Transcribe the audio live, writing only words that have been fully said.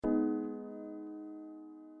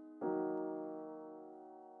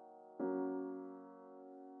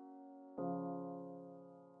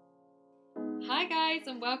Hi guys,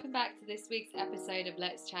 and welcome back to this week's episode of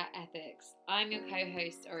Let's Chat Ethics. I'm your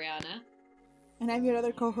co-host Oriana. And I'm your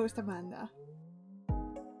other co-host Amanda.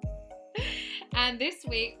 And this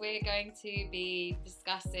week we're going to be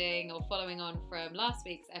discussing or following on from last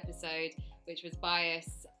week's episode, which was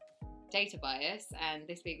data bias, and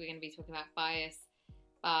this week we're going to be talking about bias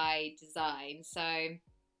by design. So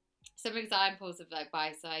some examples of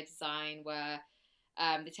bias by design were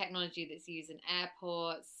the technology that's used in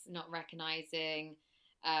airports, not recognizing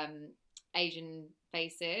Asian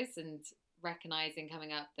faces and recognizing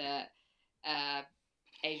coming up that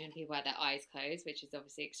Asian people had their eyes closed, which is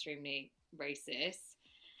obviously extremely racist.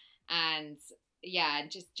 And yeah,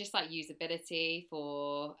 just like usability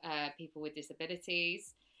for people with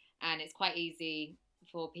disabilities. And it's quite easy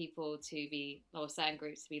for people to be, or certain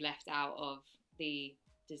groups to be left out of the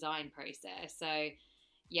design process. So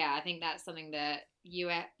yeah, I think that's something that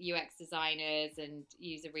UX designers and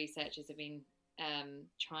user researchers have been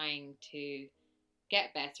trying to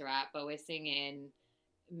get better at, but we're seeing in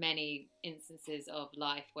many instances of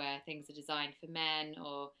life where things are designed for men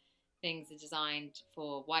or things are designed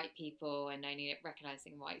for white people and only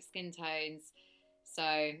recognizing white skin tones.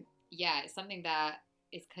 So yeah, it's something that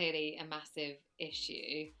is clearly a massive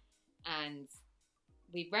issue, and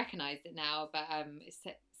we've recognized it now, but it's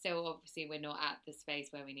still obviously we're not at the space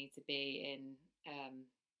where we need to be in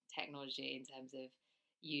technology in terms of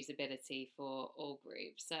usability for all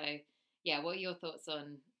groups. So yeah, what are your thoughts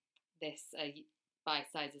on this by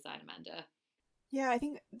size design, Amanda? Yeah, I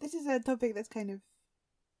think this is a topic that's kind of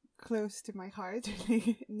close to my heart,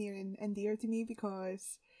 really near and dear to me,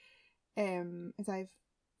 because as I've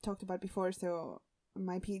talked about before, so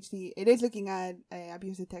my PhD, it is looking at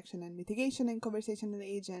abuse detection and mitigation in conversational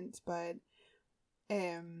agents, but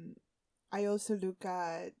I also look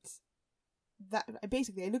at that,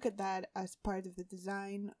 basically I look at that as part of the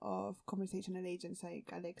design of conversational agents like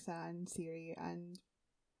Alexa and Siri, and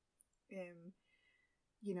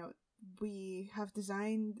you know, we have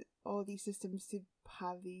designed all these systems to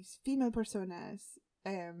have these female personas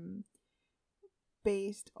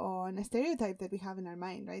based on a stereotype that we have in our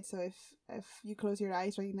mind, right? So if you close your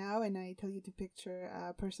eyes right now and I tell you to picture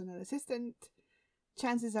a personal assistant,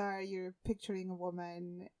 chances are you're picturing a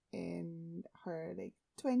woman in her like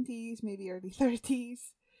 20s, maybe early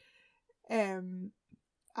 30s, and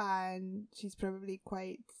she's probably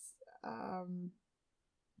quite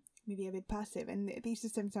maybe a bit passive, and these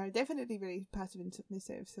systems are definitely very passive and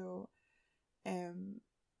submissive. So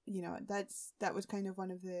that was kind of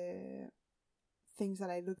one of the things that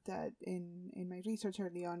I looked at in my research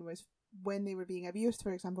early on, was when they were being abused,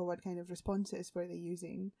 for example, what kind of responses were they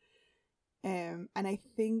using. And I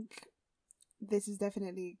think this is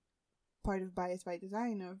definitely part of bias by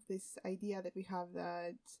design, of this idea that we have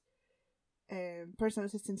that personal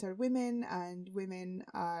assistants are women and women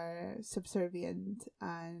are subservient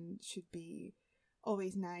and should be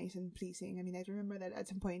always nice and pleasing. I mean, I remember that at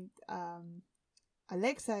some point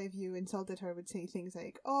Alexa, if you insulted her, would say things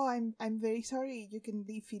like, "Oh, I'm very sorry, you can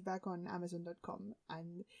leave feedback on Amazon.com."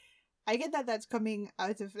 And I get that that's coming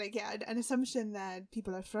out of an assumption that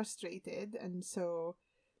people are frustrated, and so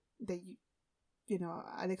they,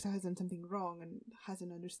 Alexa has done something wrong and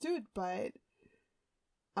hasn't understood. But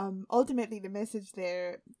ultimately the message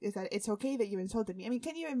there is that it's okay that you insulted me. I mean,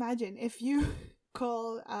 can you imagine if you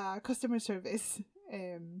call customer service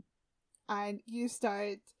and you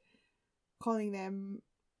start calling them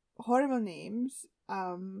horrible names,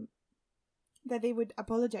 that they would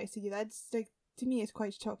apologize to you? That's to me, it's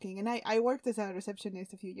quite shocking. And I worked as a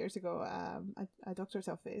receptionist a few years ago at a doctor's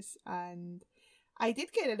office, and I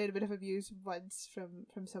did get a little bit of abuse once from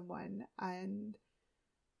someone, and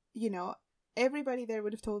everybody there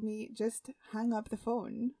would have told me, just hang up the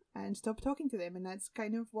phone and stop talking to them. And that's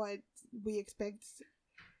kind of what we expect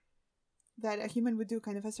that a human would do,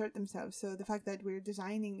 kind of assert themselves. So the fact that we're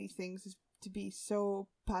designing these things is to be so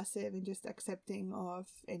passive and just accepting of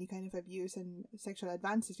any kind of abuse and sexual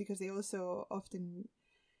advances, because they also often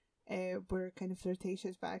were kind of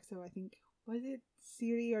flirtatious back. So I think, was it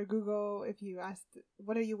Siri or Google, if you asked,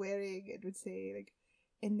 "What are you wearing?" it would say, like,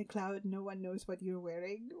 "In the cloud, no one knows what you're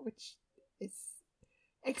wearing," which is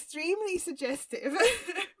extremely suggestive.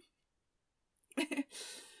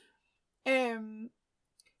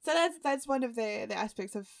 So that's one of the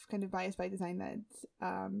aspects of kind of bias by design that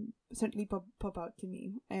certainly pop out to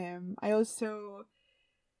me. I also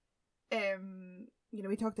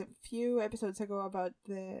we talked a few episodes ago about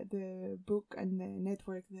the book and the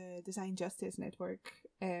network, the Design Justice Network,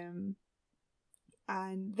 and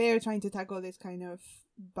they're trying to tackle this kind of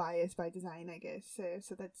bias by design, I guess.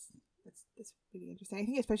 So that's really interesting. I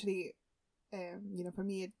think especially for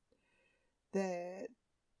me, the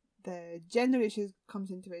gender issue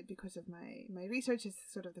comes into it because of my research is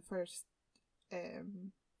sort of the first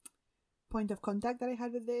point of contact that I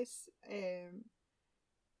had with this.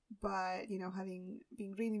 But having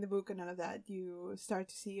been reading the book and all of that, you start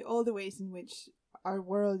to see all the ways in which our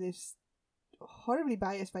world is horribly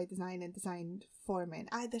biased by design and designed for men.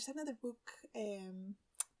 There's another book.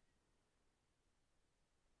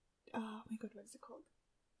 Oh my god, what is it called?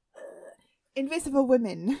 Invisible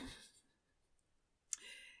Women.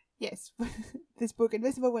 Yes, this book,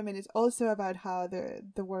 Invisible Women, is also about how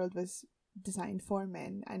the world was designed for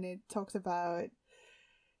men, and it talks about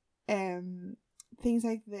things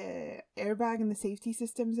like the airbag and the safety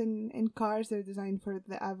systems in cars that are designed for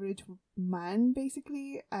the average man,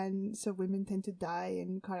 basically, and so women tend to die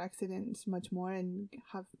in car accidents much more and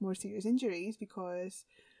have more serious injuries because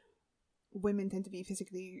women tend to be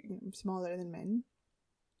physically smaller than men.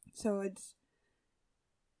 So it's,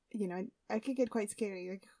 I could get quite scary.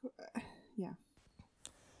 Like, yeah.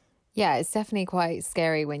 Yeah, it's definitely quite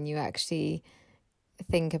scary when you actually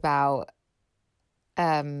think about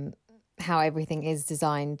how everything is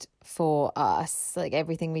designed for us. Like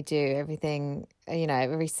everything we do, everything,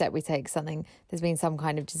 every step we take, there's been some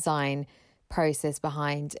kind of design process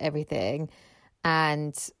behind everything.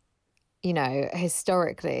 And,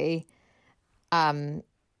 historically,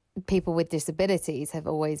 people with disabilities have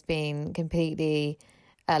always been completely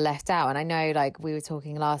left out. And I know, like we were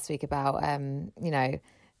talking last week about,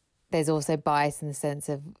 there's also bias in the sense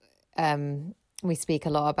of we speak a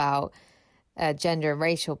lot about gender and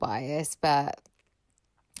racial bias, but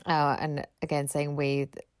and again saying we,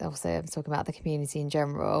 also I'm talking about the community in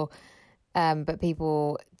general, but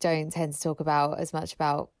people don't tend to talk about as much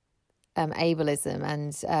about ableism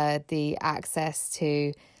and the access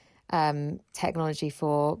to technology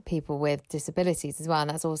for people with disabilities as well. And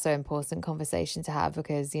that's also an important conversation to have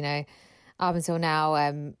because, up until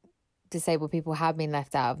now, disabled people have been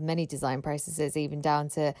left out of many design processes, even down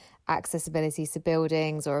to accessibility to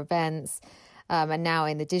buildings or events. And now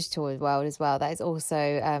in the digital world as well, that is also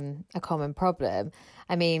a common problem.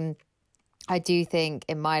 I mean, I do think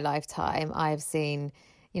in my lifetime, I've seen,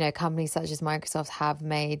 companies such as Microsoft have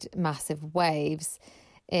made massive waves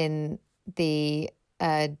in the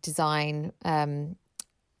design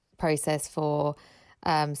process for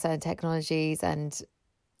certain technologies, and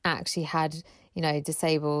actually had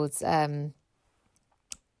disabled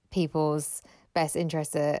people's best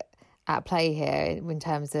interests at play here in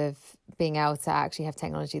terms of being able to actually have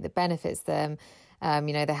technology that benefits them.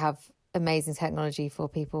 They have amazing technology for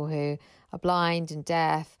people who are blind and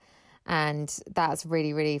deaf, and that's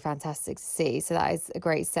really, really fantastic to see. So that is a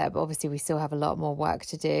great step. Obviously, we still have a lot more work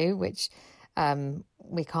to do, which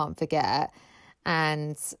we can't forget.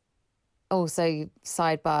 And also,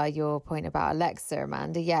 sidebar your point about Alexa,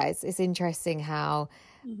 Amanda. Yeah, it's interesting how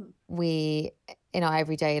we, in our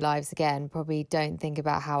everyday lives, again, probably don't think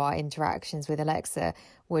about how our interactions with Alexa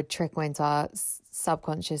would trickle into our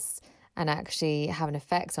subconscious and actually have an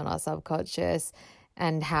effect on our subconscious,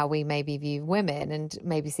 and how we maybe view women and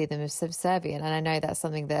maybe see them as subservient. And I know that's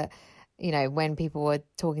something that, when people are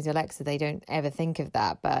talking to Alexa, they don't ever think of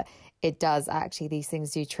that, but it does actually, these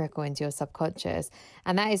things do trickle into your subconscious.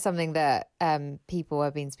 And that is something that people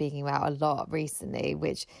have been speaking about a lot recently,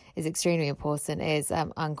 which is extremely important, is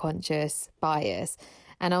unconscious bias.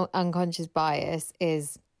 And unconscious bias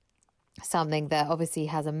is something that obviously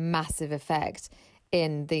has a massive effect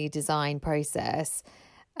in the design process.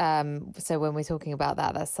 So when we're talking about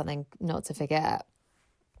that, that's something not to forget.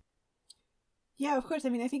 Yeah, of course. I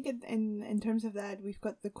mean, I think in terms of that, we've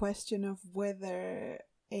got the question of whether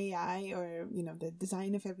AI or, the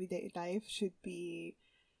design of everyday life should be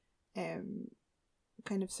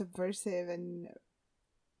kind of subversive and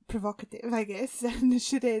provocative, I guess. And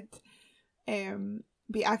should it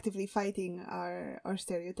be actively fighting our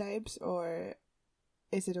stereotypes, or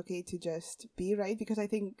is it okay to just be right? Because I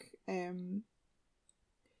think,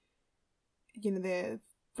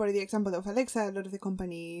 for the example of Alexa, a lot of the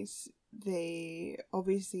companies, they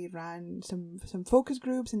obviously ran some focus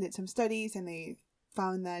groups and did some studies, and they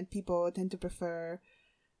found that people tend to prefer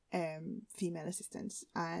female assistants,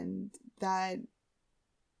 and that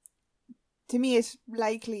to me is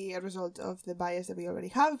likely a result of the bias that we already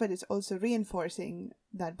have, but it's also reinforcing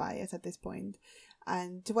that bias at this point.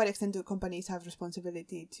 And to what extent do companies have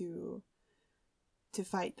responsibility to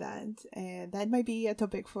fight that? That might be a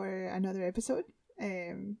topic for another episode.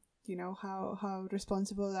 How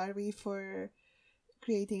responsible are we for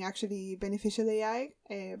creating actually beneficial AI?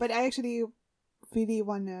 But I actually really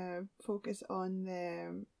want to focus on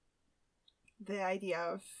the idea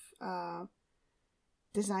of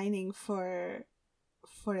designing for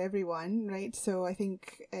for everyone, right? So I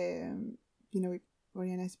think,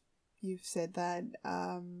 Oriana, you've said that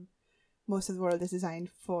most of the world is designed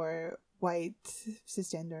for white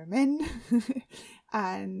cisgender men,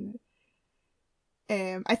 and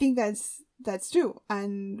I think that's true.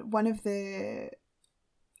 And one of the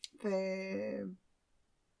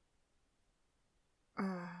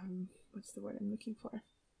what's the word I'm looking for?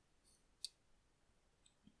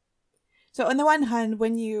 So on the one hand,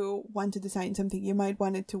 when you want to design something, you might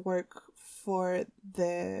want it to work for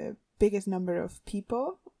the biggest number of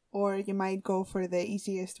people, or you might go for the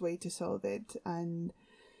easiest way to solve it. And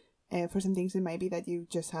for some things, it might be that you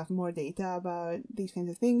just have more data about these kinds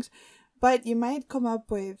of things. But you might come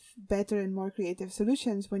up with better and more creative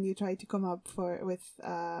solutions when you try to come up with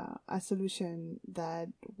a solution that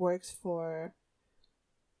works for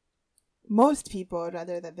most people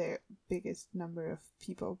rather than the biggest number of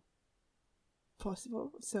people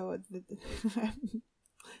possible. So the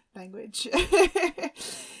language.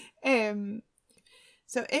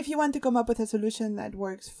 So if you want to come up with a solution that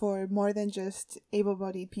works for more than just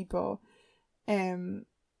able-bodied people, then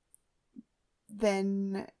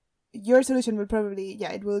your solution will probably,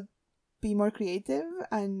 it will be more creative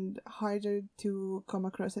and harder to come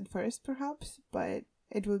across at first, perhaps, but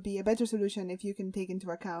it will be a better solution if you can take into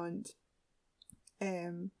account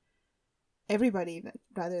everybody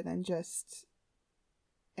rather than just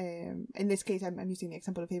in this case I'm using the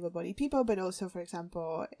example of able-bodied people, but also, for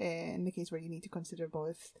example, in the case where you need to consider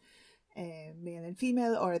both male and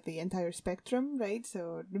female or the entire spectrum, right?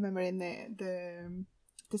 So remember in the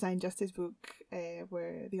Design Justice book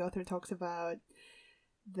where the author talks about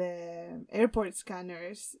the airport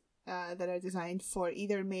scanners that are designed for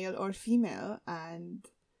either male or female, and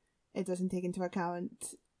it doesn't take into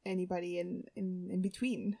account anybody in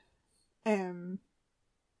between.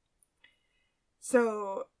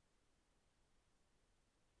 So,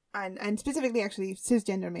 and specifically actually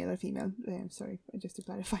cisgender male or female, sorry, just to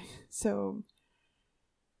clarify. So,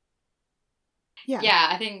 yeah,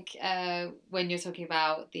 I think when you're talking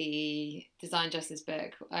about the Design Justice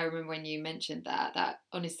book, I remember when you mentioned that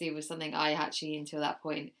honestly was something I actually until that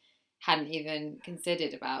point hadn't even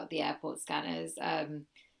considered about the airport scanners.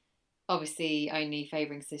 Obviously only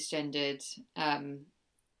favouring cisgendered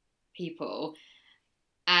people,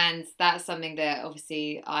 and that's something that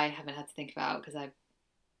obviously I haven't had to think about because I've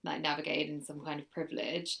navigated in some kind of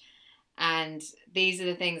privilege. And these are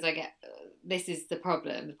the things I get. This is the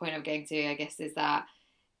problem. The point I'm getting to, I guess, is that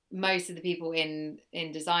most of the people in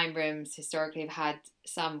design rooms historically have had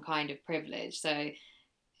some kind of privilege. So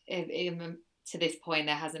to this point,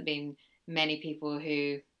 there hasn't been many people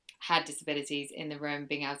who had disabilities in the room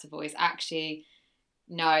being able to voice, actually,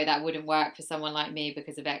 no, that wouldn't work for someone like me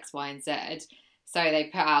because of X, Y, and Z. So they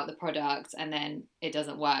put out the product and then it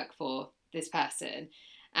doesn't work for this person.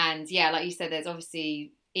 And yeah, like you said, there's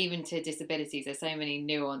obviously, even to disabilities, there's so many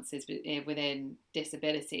nuances within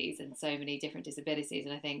disabilities and so many different disabilities.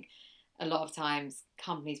 And I think a lot of times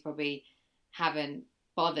companies probably haven't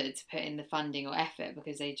bothered to put in the funding or effort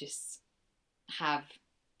because they just have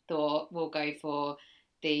thought, we'll go for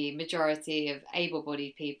the majority of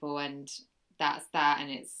able-bodied people and that's that,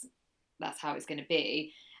 and that's how it's going to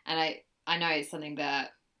be. And I know it's something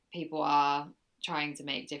that people are trying to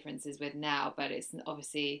make differences with now, but it's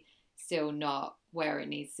obviously still not where it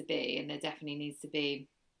needs to be, and there definitely needs to be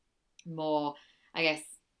more, I guess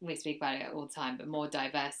we speak about it all the time, but more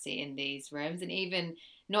diversity in these rooms. And even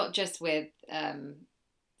not just with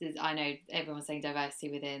I know everyone's saying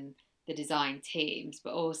diversity within the design teams,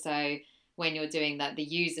 but also when you're doing that, the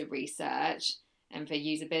user research and for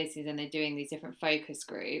usabilities, and they're doing these different focus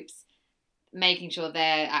groups, making sure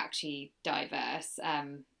they're actually diverse,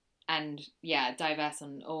 and yeah, diverse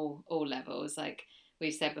on all levels, like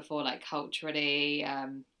we've said before, like culturally,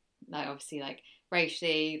 like obviously like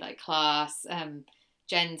racially, like class,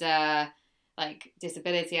 gender, like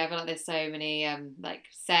disability. I feel like there's so many like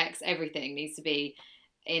sex, everything needs to be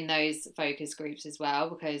in those focus groups as well,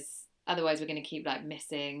 because otherwise we're going to keep like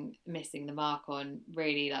missing the mark on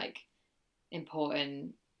really like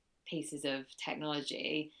important pieces of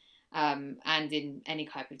technology, and in any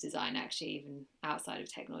type of design, actually, even outside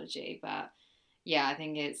of technology. But yeah, I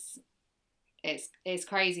think it's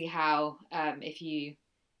crazy how if you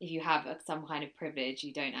have some kind of privilege,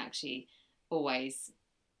 you don't actually always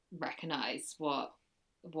recognize what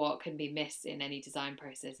can be missed in any design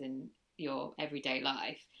process in your everyday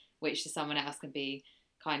life, which to someone else can be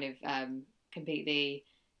kind of completely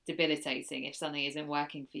debilitating if something isn't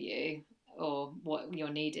working for you or what your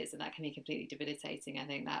need is, and that can be completely debilitating. I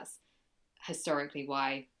think that's historically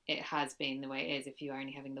why it has been the way it is if you're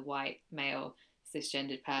only having the white male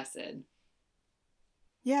cisgendered person.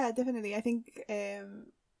 Yeah, definitely. I think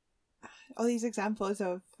all these examples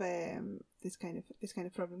of this kind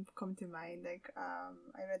of problem come to mind. Like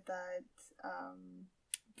I read that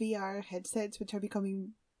VR headsets, which are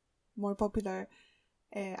becoming more popular,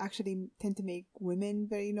 actually tend to make women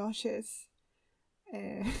very nauseous.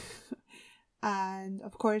 Uh, and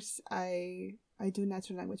of course, I do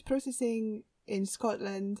natural language processing in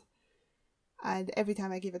Scotland. And every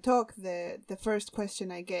time I give a talk, the first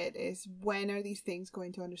question I get is, when are these things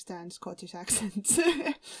going to understand Scottish accents?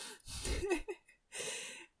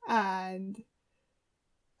 And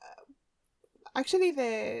actually,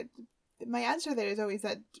 my answer there is always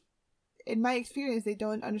that, in my experience, they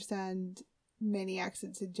don't understand many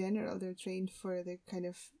accents in general. They're trained for the kind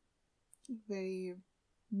of very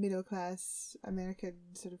middle class American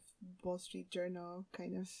sort of Wall Street Journal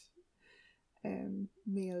kind of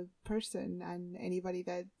male person, and anybody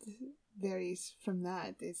that varies from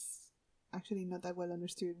that is actually not that well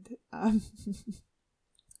understood.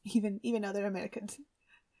 Even other Americans.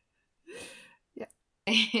 Yeah.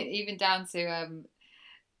 Even down to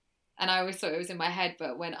and I always thought it was in my head,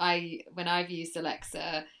 but when I've used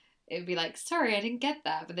Alexa, it would be like, sorry, I didn't get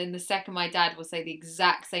that. But then the second my dad will say the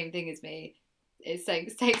exact same thing as me, it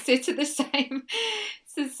takes it to the same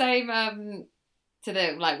it's the same to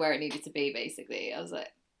the like where it needed to be, basically. I was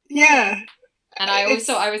like, yeah. And I always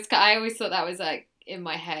thought that was like in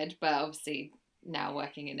my head, but obviously now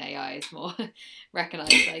working in AI is more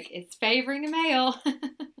recognized like it's favoring a male.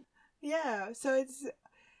 Yeah, so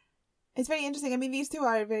it's very interesting. I mean, these two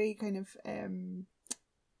are very kind of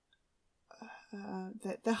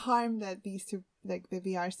the harm that these two, like the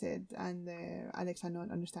VR said and the Alexa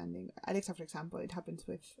not understanding. Alexa, for example, it happens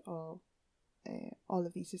with all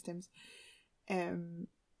of these systems. Then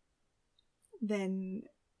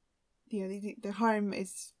the harm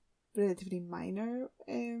is relatively minor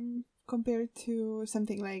compared to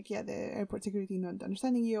something like the airport security not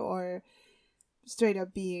understanding you, or straight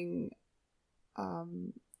up being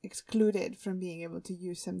excluded from being able to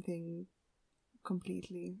use something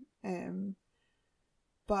completely.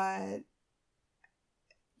 But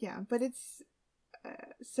it's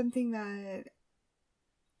something that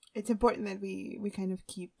it's important that we kind of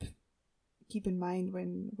keep in mind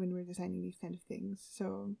when we're designing these kind of things.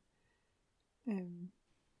 So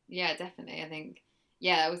yeah, definitely. I think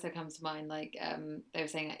it also comes to mind, like they were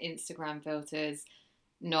saying that Instagram filters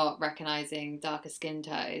not recognizing darker skin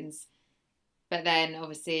tones, but then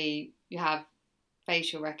obviously you have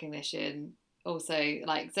facial recognition also,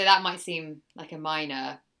 like, so that might seem like a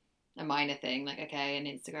minor thing, like, okay, an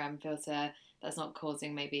Instagram filter that's not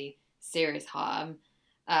causing maybe serious harm,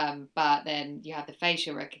 but then you have the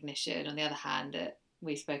facial recognition on the other hand that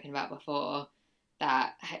we've spoken about before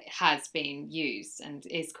that has been used and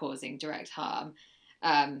is causing direct harm.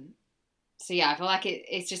 So I feel like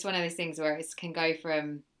it's just one of those things where it can go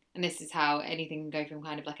from, and this is how anything can go from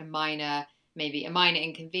kind of like maybe a minor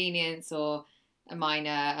inconvenience, or a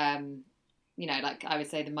minor, like I would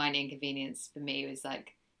say the minor inconvenience for me was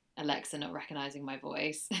like Alexa not recognizing my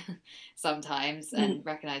voice sometimes and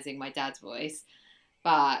recognizing my dad's voice.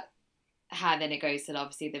 But how then it goes to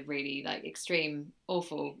obviously the really like extreme,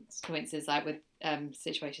 awful coincidences, like with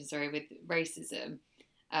situations, with racism,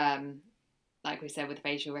 like we said, with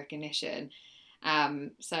facial recognition.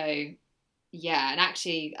 And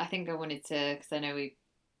actually, I think I wanted to, because I know we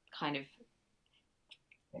kind of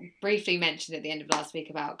briefly mentioned at the end of last week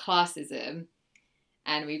about classism,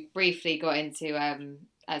 and we briefly got into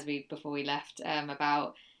before we left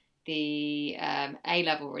about the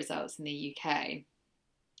A-level results in the UK,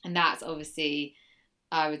 and that's obviously,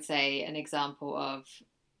 I would say, an example of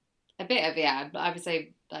a bit of I would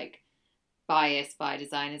say like bias by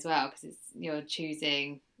design as well, because it's you're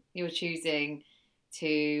choosing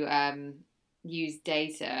to use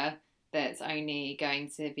data that's only going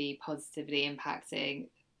to be positively impacting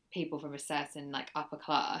people from a certain like upper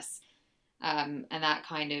class, and that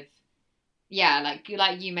kind of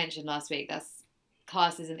like you mentioned last week, that's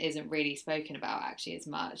classism isn't really spoken about actually as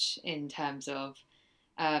much in terms of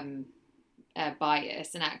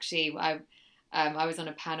bias. And actually, I was on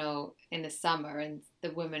a panel in the summer, and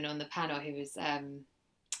the woman on the panel, who was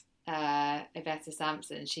Iveta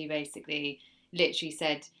Sampson, she basically literally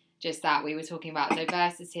said just that. We were talking about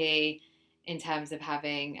diversity in terms of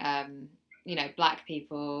having black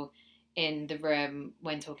people in the room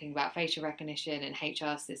when talking about facial recognition and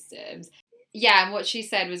HR systems. And what she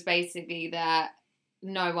said was basically that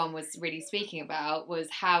no one was really speaking about was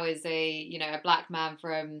how is a black man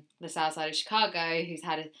from the south side of Chicago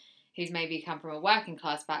who's maybe come from a working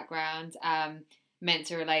class background, meant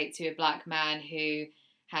to relate to a black man who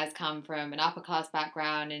has come from an upper class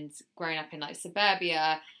background and grown up in like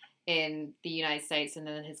suburbia in the United States, and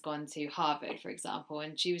then has gone to Harvard, for example.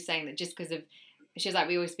 And she was saying that just because of, she was like,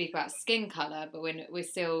 we always speak about skin color, but we're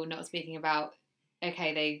still not speaking about,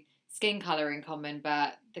 okay, they skin color in common,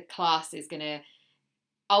 but the class is going to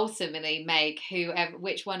ultimately make whoever,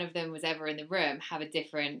 which one of them was ever in the room, have a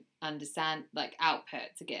different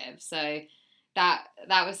output to give. So that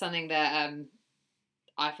was something that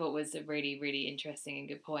I thought was a really, really interesting and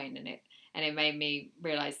good point, and it made me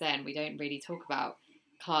realize then we don't really talk about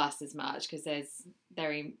class as much because there's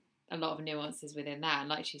a lot of nuances within that, and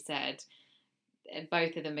like she said,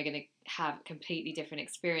 both of them are going to have completely different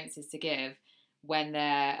experiences to give when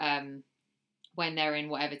they're in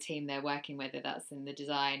whatever team they're working, whether that's in the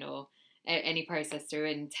design or any process or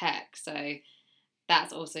in tech. So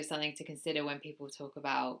that's also something to consider when people talk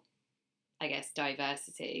about, I guess,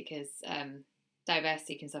 diversity, because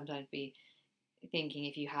diversity can sometimes be thinking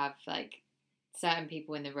if you have like certain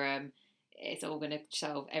people in the room, it's all going to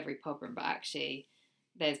solve every problem, but actually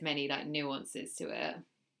there's many like nuances to it.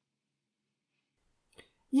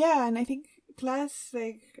 Yeah, and I think class,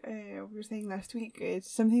 like we were saying last week, it's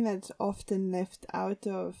something that's often left out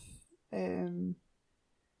of the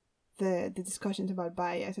discussions about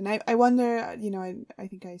bias. And I wonder, I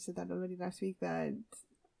think I said that already last week, that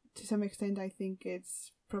to some extent I think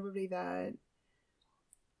it's probably that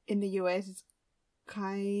in the US it's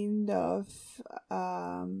kind of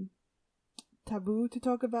taboo to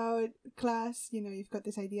talk about class. You've got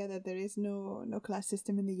this idea that there is no class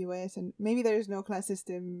system in the US, and maybe there is no class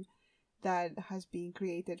system that has been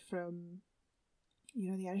created from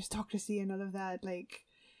the aristocracy and all of that, like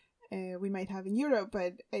we might have in Europe,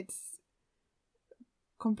 but it's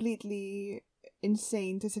completely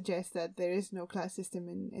insane to suggest that there is no class system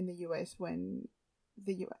in the US when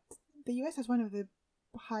the US has one of the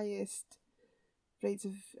highest rates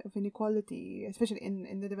of inequality, especially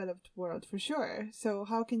in the developed world, for sure. So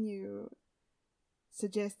how can you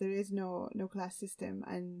suggest there is no class system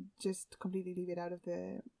and just completely leave it out of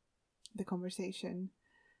the conversation?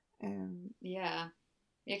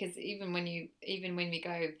 Because even when we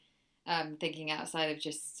go thinking outside of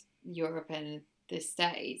just Europe and the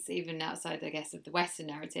States, even outside, I guess, of the Western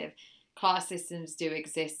narrative, class systems do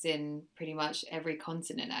exist in pretty much every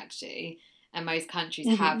continent, actually, and most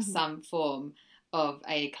countries have some form of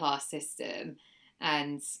a class system.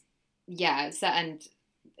 And and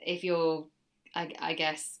if you're, I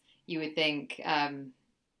guess you would think, I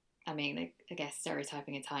guess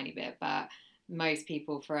stereotyping a tiny bit, but most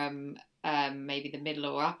people from maybe the middle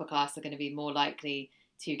or upper class are going to be more likely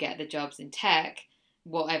to get the jobs in tech,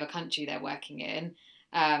 whatever country they're working in,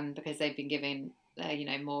 because they've been given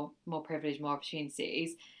more privilege, more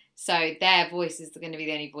opportunities. So their voice is going to be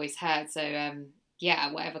the only voice heard. So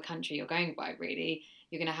whatever country you're going by, really,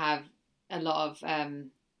 you're going to have a lot of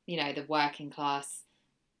the working class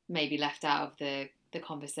maybe left out of the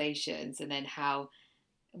conversations, and then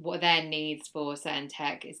what their needs for certain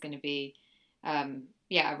tech is going to be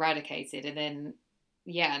eradicated, and then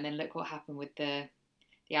look what happened with the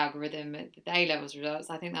algorithm at the A-levels results.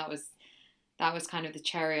 I think that was kind of the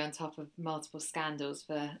cherry on top of multiple scandals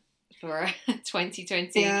for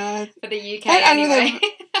 2020 for the UK anyway.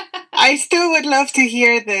 I still would love to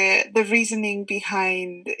hear the reasoning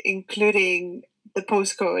behind including the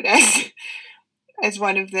postcode as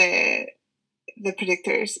one of the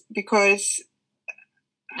predictors, because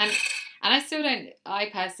and I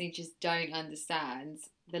personally just don't understand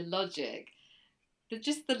the logic.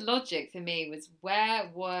 The logic for me was, where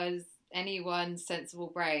was anyone's sensible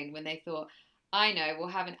brain when they thought, I know, we'll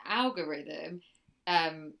have an algorithm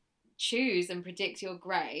choose and predict your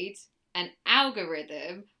grade, an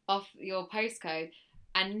algorithm off your postcode,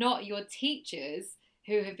 and not your teachers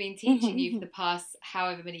who have been teaching you for the past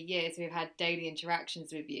however many years, who have had daily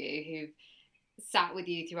interactions with you, who've sat with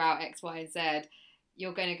you throughout X, Y, and Z.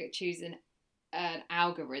 You're going to choose an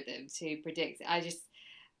algorithm to predict. To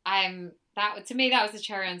me, that was the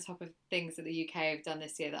cherry on top of things that the UK have done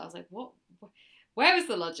this year, that I was like, what? Where was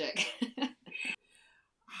the logic?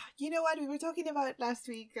 You know what we were talking about last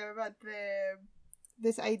week, about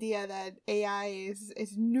this idea that AI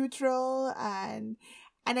is neutral, and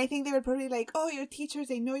I think they were probably like, oh, your teachers,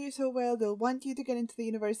 they know you so well, they'll want you to get into the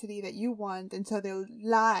university that you want, and so they'll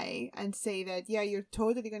lie and say that, yeah, you're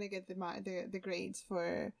totally going to get the grades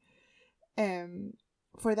for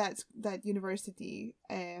that university,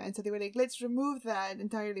 and so they were like, let's remove that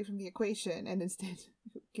entirely from the equation and instead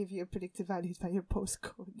give you predictive values by your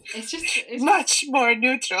postcode. It's much more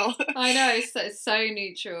neutral. I know, it's so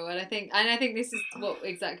neutral, and I think this is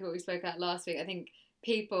exactly what we spoke about last week. I think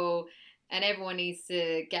people and everyone needs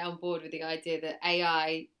to get on board with the idea that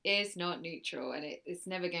AI is not neutral, and it's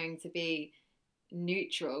never going to be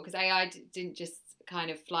neutral, because AI didn't just kind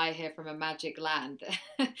of fly here from a magic land.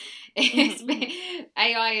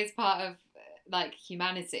 AI is part of like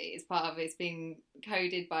humanity. It's part of, it's being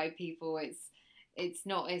coded by people.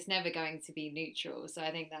 It's never going to be neutral. So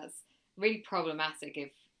I think that's really problematic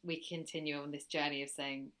if we continue on this journey of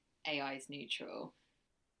saying AI is neutral.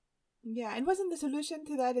 Yeah, and wasn't the solution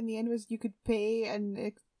to that in the end was you could pay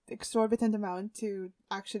an exorbitant amount to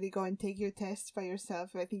actually go and take your tests by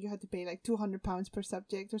yourself? I think you had to pay like £200 per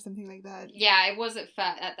subject or something like that. Yeah, it was at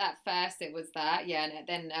first it was that. Yeah, and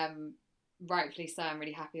then rightfully so, I'm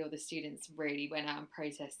really happy all the students really went out and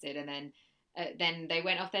protested, and then they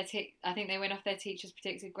went off I think they went off their teachers'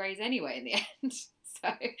 predicted grades anyway in the end. So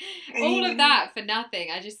all of that for nothing.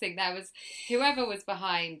 I just think that was whoever was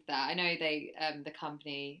behind that. I know they, the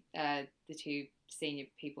company, the two senior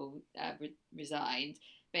people resigned,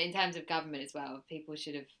 but in terms of government as well, people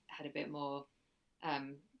should have had a bit more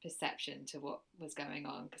perception to what was going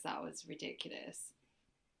on, because that was ridiculous.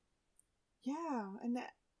 Yeah, and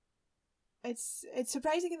it's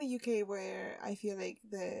surprising in the UK, where I feel like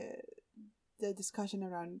the discussion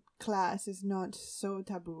around class is not so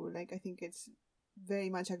taboo. Like, I think it's very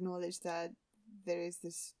much acknowledged that there is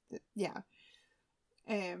this,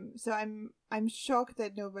 so I'm shocked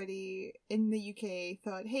that nobody in the UK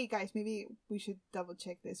thought, hey guys, maybe we should double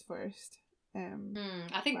check this first. I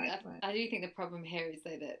do think the problem here is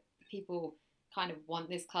though that people kind of want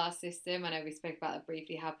this class system. I know we spoke about that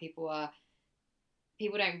briefly, how people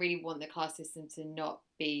don't really want the class system to not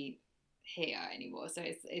be here anymore. So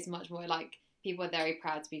it's much more like people are very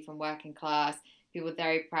proud to be from working class. People are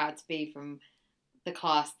very proud to be from the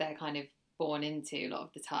class they're kind of born into a lot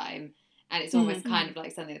of the time, and it's almost kind of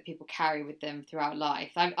like something that people carry with them throughout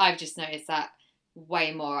life. I've just noticed that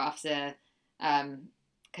way more after,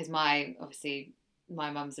 because my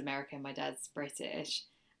mum's American, my dad's British,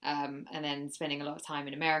 and then spending a lot of time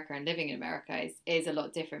in America and living in America is a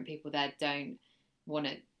lot different. People there they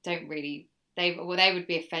would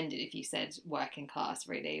be offended if you said working class,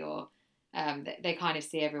 really, or they kind of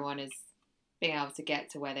see everyone as being able to get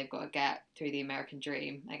to where they've got to get through the American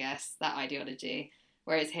dream, I guess, that ideology.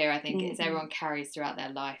 Whereas here, I think it's everyone carries throughout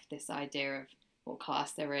their life this idea of what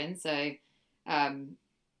class they're in. So,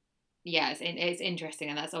 it's interesting,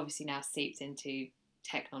 and that's obviously now seeped into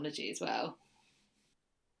technology as well.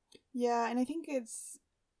 Yeah, and I think it's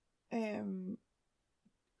kind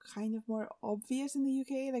of more obvious in the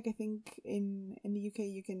UK. Like, I think in the UK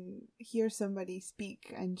you can hear somebody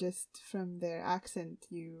speak, and just from their accent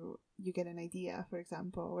you get an idea, for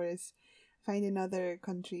example, whereas I find in other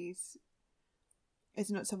countries it's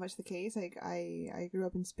not so much the case. Like, I grew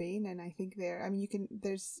up in Spain, and I think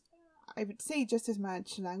there's I would say just as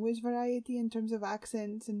much language variety in terms of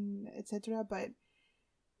accents and etc., but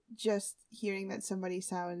just hearing that somebody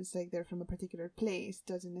sounds like they're from a particular place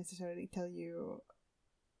doesn't necessarily tell you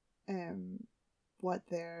what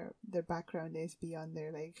their background is beyond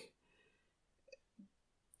their like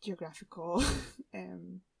geographical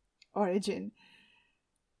origin.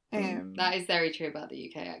 That is very true about the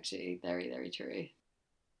UK, actually. Very, very true.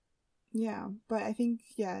 Yeah, but I think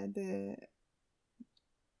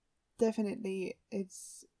definitely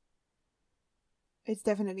it's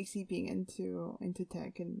definitely seeping into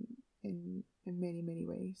tech in many, many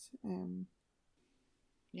ways.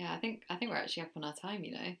 Yeah, I think we're actually up on our time,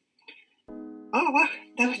 you know. Oh wow,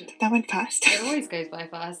 that went fast. It always goes by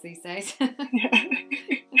fast these days. Yeah.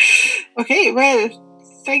 Okay, well,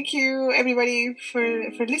 thank you everybody for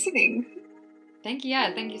listening. Thank you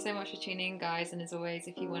so much for tuning in, guys. And as always,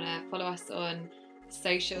 if you want to follow us on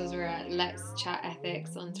socials, we're at Let's Chat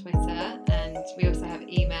Ethics on Twitter, and we also have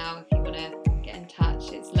email if you want to get in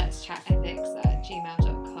touch. It's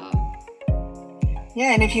letschatethics@gmail.com.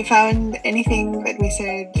 Yeah, and if you found anything that we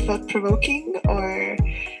said felt provoking or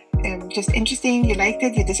just interesting, you liked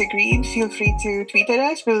it, you disagreed, feel free to tweet at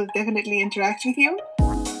us. We'll definitely interact with you.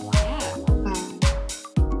 Yeah.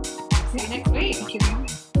 See you next week. Thank you.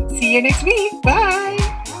 See you next week. Bye.